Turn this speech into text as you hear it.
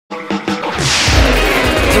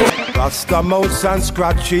Rasta Mouse and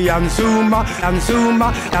Scratchy and Zuma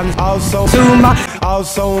and also Zuma,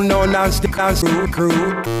 also known as the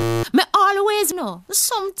crew. Me always know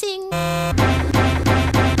something.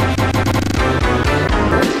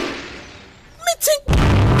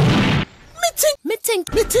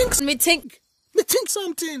 Me think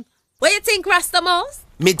something. What you think, Rasta Mouse?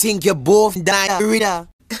 Me think you both diarrhea.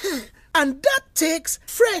 And that takes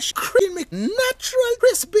fresh, creamy, natural,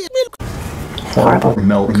 crispy milk. Horrible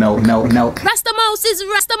milk. Rasta Mouse is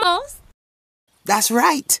Rasta Mouse. That's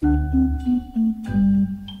right.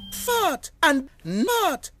 Fat and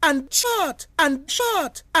not and short and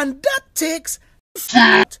short, and that takes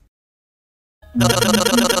fat.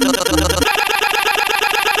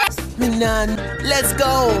 Minan, let's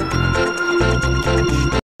go.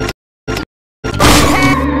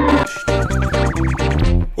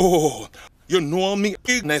 Oh, you know me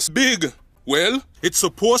bigness big. Well, it's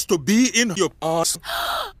supposed to be in your ass.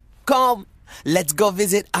 Come, let's go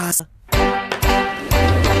visit us. Come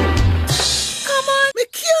on. Me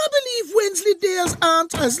can't believe Wensleydale's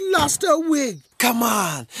aunt has lost her wig. Come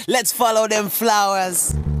on, let's follow them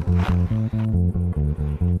flowers.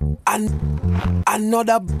 And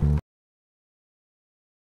another.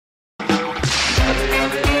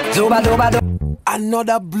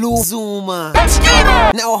 Another blue Zuma.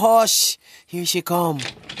 Now hush, here she come.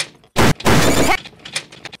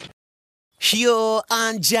 Yo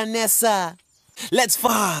and Janessa, let's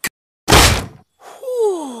fuck.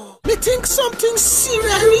 Me think something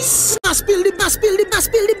serious. Spill the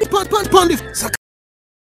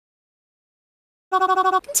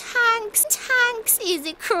Thanks,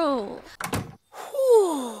 easy crew.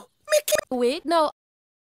 Me can't Wait, no,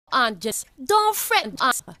 and just don't fret.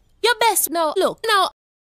 Your best, no, look, no.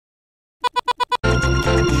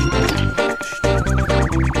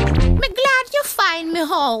 Me glad you find me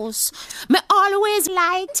house. Me always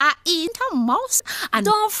like I eat a mouse and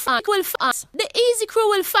don't fuck will us. The easy crew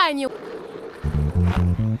will find you.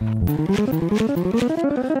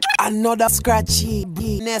 Another scratchy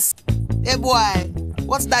ness. Hey boy,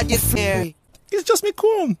 what's that you fear? It's just me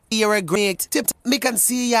comb. You're a great tip. Me can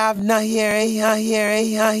see you have no hair.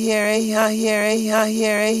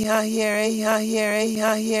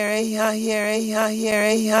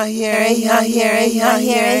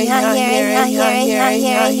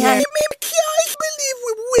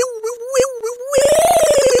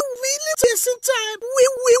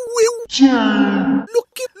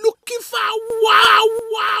 Looking for wow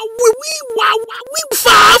we've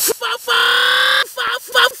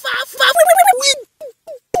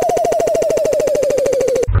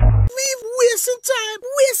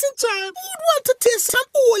wasting time. Who'd want to taste some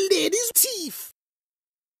old lady's teeth?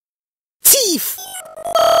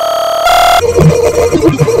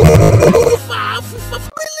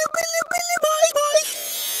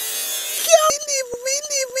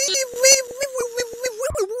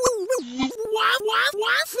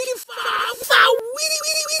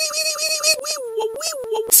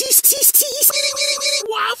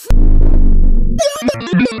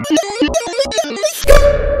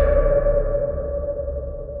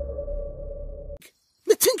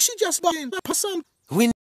 I think she just bought some.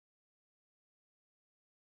 We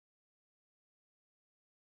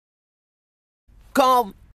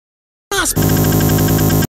come.